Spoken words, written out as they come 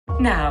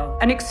Now,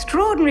 an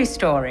extraordinary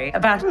story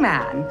about a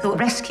man who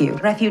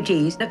rescued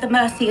refugees at the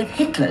mercy of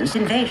Hitler's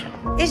invasion.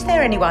 Is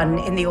there anyone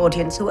in the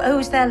audience who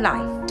owes their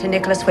life to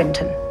Nicholas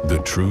Winton? The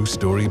true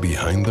story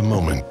behind the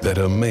moment that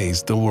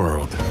amazed the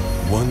world.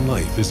 One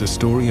Life is a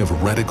story of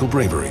radical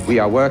bravery. We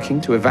are working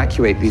to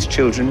evacuate these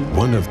children.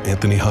 One of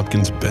Anthony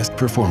Hopkins' best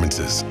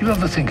performances. You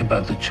ever think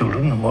about the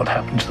children and what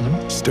happened to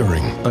them?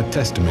 Stirring, a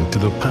testament to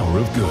the power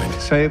of good.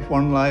 Save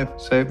one life,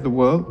 save the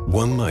world.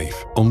 One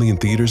Life, only in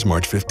theaters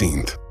March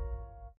 15th.